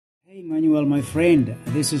Hey Manuel, my friend,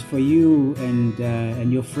 this is for you and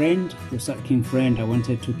your friend, your sucking friend. I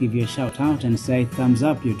wanted to give you a shout out and say thumbs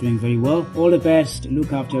up. You're doing very well. All the best.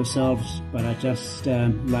 Look after yourselves. But I just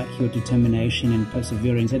like your determination and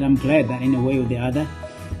perseverance, and I'm glad that in a way or the other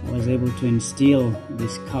I was able to instill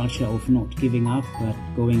this culture of not giving up but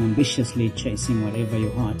going ambitiously, chasing whatever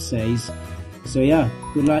your heart says. So yeah,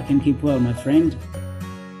 good luck and keep well, my friend.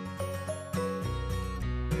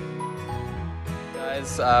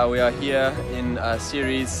 We are here in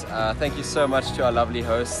Ceres. Thank you so much to our lovely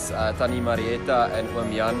hosts, Tani Marietta and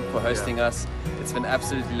Jan, for hosting us. It's been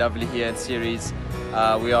absolutely lovely here in Ceres.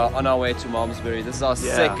 We are on our way to Malmesbury. This is our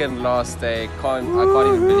second last day. I can't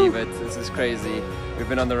even believe it. This is crazy. We've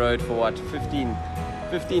been on the road for what,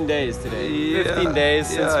 15 days today. Yeah. 15 days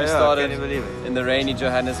since we started can't believe it. in the rainy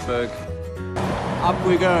Johannesburg. Up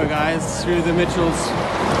we go, guys, through the Mitchells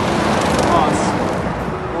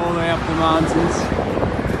Pass, all the way up the mountains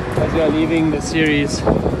as we are leaving the Ceres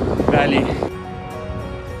Valley.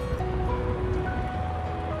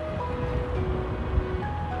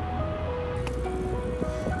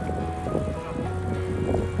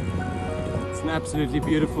 It's an absolutely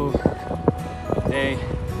beautiful day.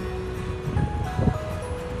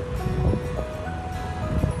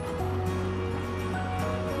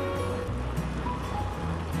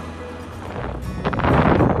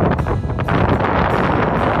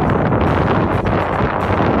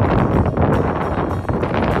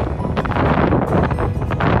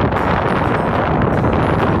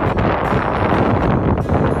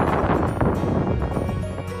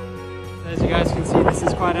 As you guys can see, this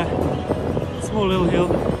is quite a small little hill.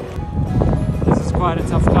 This is quite a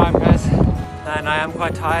tough climb, guys, and I am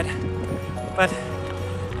quite tired, but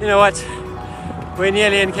you know what, we're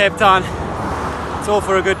nearly in Cape Town. It's all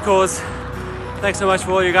for a good cause. Thanks so much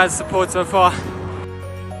for all you guys' support so far.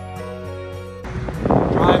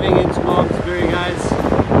 Driving into Malmesbury, guys.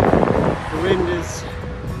 The wind is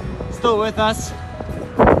still with us,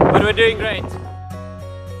 but we're doing great.